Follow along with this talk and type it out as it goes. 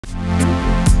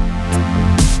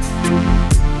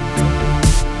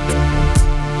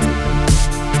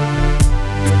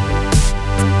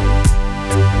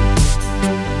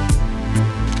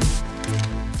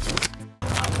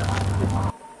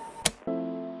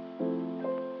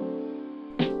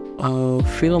A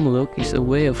film look is a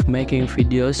way of making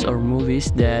videos or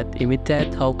movies that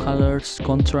imitate how colors,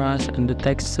 contrast, and the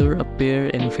texture appear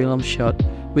in film shot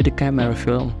with a camera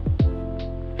film.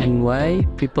 And why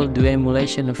people do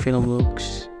emulation of film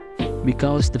looks?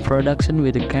 Because the production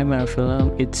with a camera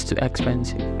film is too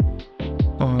expensive.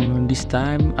 This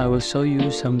time I will show you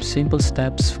some simple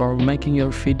steps for making your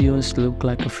videos look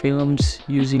like a films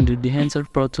using the DEHANCER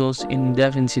Pro tools in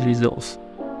DAVINCI Resolve.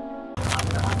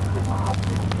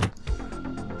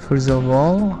 First of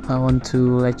all, I want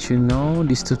to let you know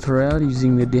this tutorial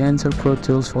using the DEHANCER Pro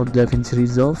tools for DAVINCI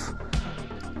Resolve.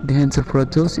 DEHANCER Pro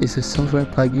tools is a software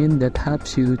plugin that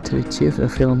helps you to achieve a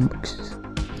film look.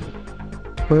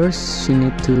 First, you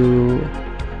need to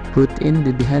put in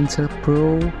the DEHANCER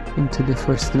Pro into the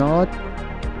first node,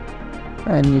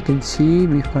 and you can see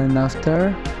before and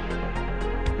after.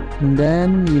 And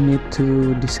then you need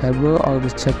to disable all the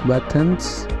check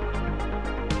buttons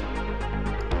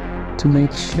to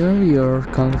make sure your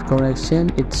color correction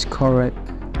is correct.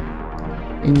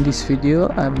 In this video,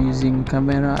 I'm using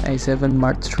camera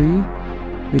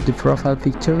A7III with the profile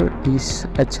picture is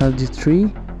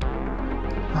HLG3.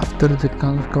 After the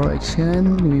color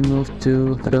correction, we move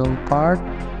to film part.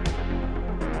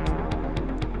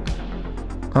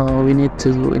 We need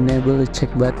to enable the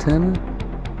check button,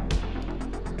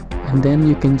 and then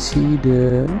you can see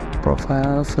the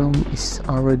profile film is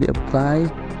already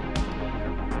applied.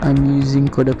 I'm using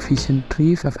Kodak Vision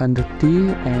 3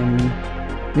 500D and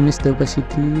minus the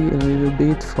opacity a little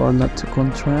bit for not to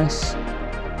contrast.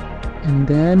 And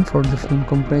then for the film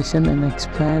compression and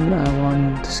expand, I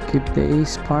want to skip the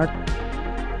ace part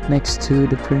next to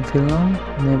the print film.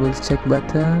 Enable the check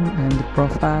button, and the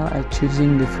profile I'm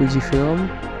choosing the Fujifilm,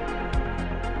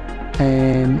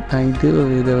 and I do a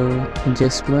little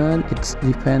adjustment. It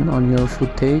depends on your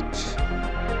footage.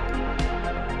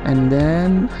 And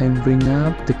then I bring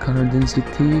up the color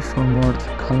density for more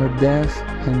color depth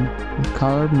and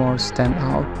color more stand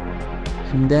out.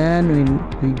 And then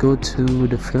we go to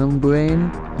the film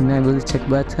grain, enable the check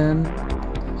button.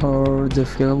 For the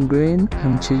film grain,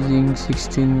 I'm choosing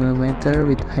 16mm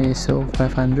with ISO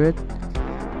 500.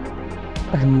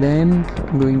 And then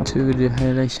going to the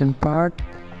highlightation part,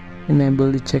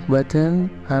 enable the check button.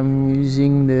 I'm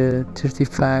using the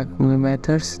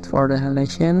 35mm for the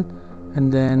highlightation. And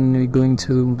then we're going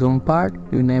to bloom part,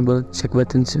 we enable check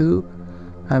button 2.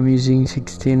 I'm using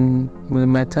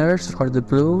 16mm for the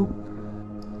blue.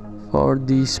 For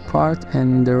this part,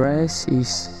 and the rest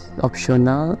is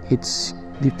optional, it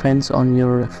depends on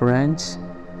your reference.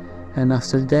 And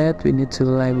after that, we need to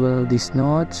label these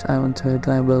nodes. I want to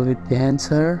label with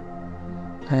DEHANCER,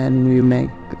 and we make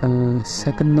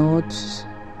second nodes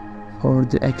for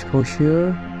the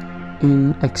exposure.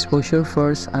 In exposure,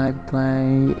 first I apply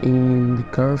in the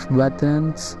curve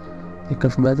buttons. The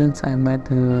curve buttons I made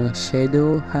the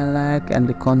shadow, highlight, and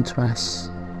the contrast,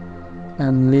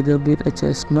 and little bit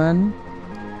adjustment.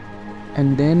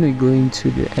 And then we go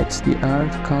into the HDR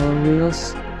color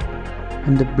wheels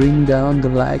and bring down the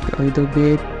light a little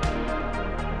bit,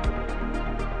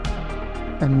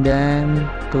 and then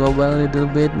global a little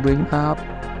bit, bring up.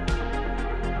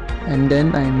 And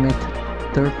then I make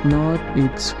third node,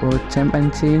 it's for temp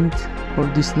and tint. For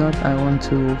this node, I want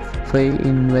to play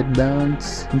in wet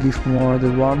balance, give more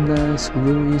the warmness,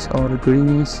 bluish or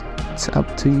greenish, it's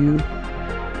up to you.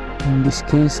 In this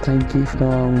case, I give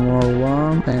more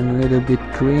warm and a little bit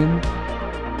green.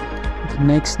 The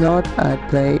next node, I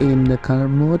play in the color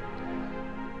mode.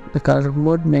 The color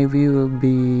mode maybe will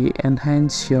be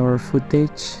enhance your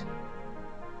footage.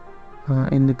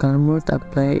 In the color mode, I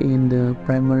play in the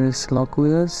primary slot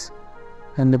wheels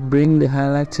and bring the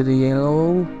highlight to the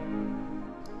yellow,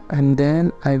 and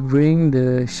then I bring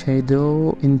the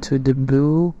shadow into the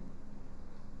blue.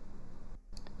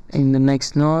 In the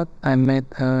next node, I made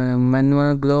a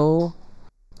manual glow,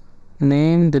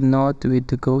 name the node with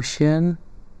the Gaussian,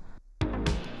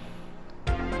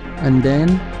 and then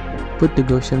put the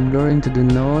Gaussian blur into the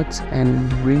nodes and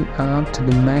bring up to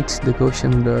the max the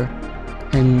Gaussian blur,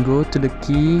 and go to the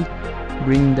key,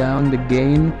 bring down the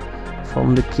gain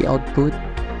from the key output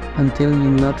until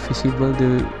you're not visible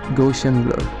the Gaussian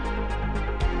blur.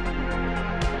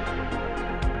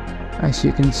 As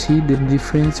you can see, the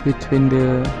difference between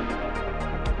the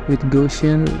with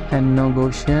Gaussian and no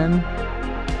Gaussian,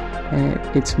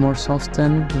 it's more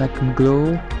softened like a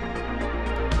glow.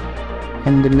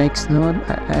 And the next node,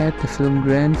 I add the film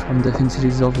grain from the DAVINCI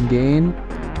Resolve again.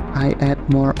 I add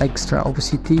more extra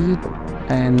opacity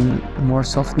and more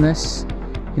softness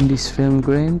in this film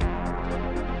grain.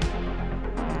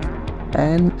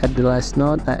 And at the last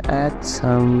note, I add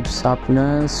some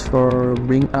sharpness for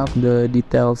bring up the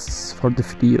details for the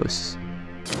videos.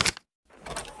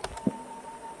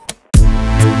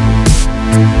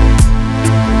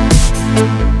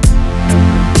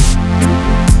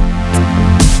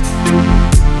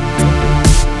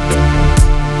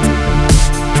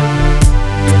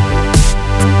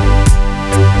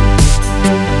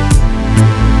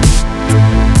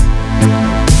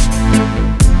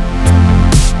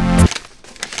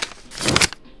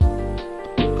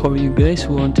 For you guys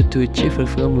who wanted to achieve a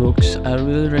film looks, I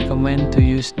really recommend to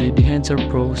use the DEHANCER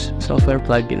Pro software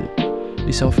plugin.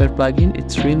 The software plugin,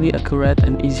 it's really accurate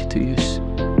and easy to use.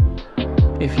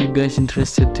 If you guys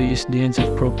interested to use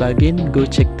DEHANCER Pro plugin, go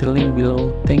check the link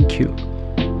below. Thank you.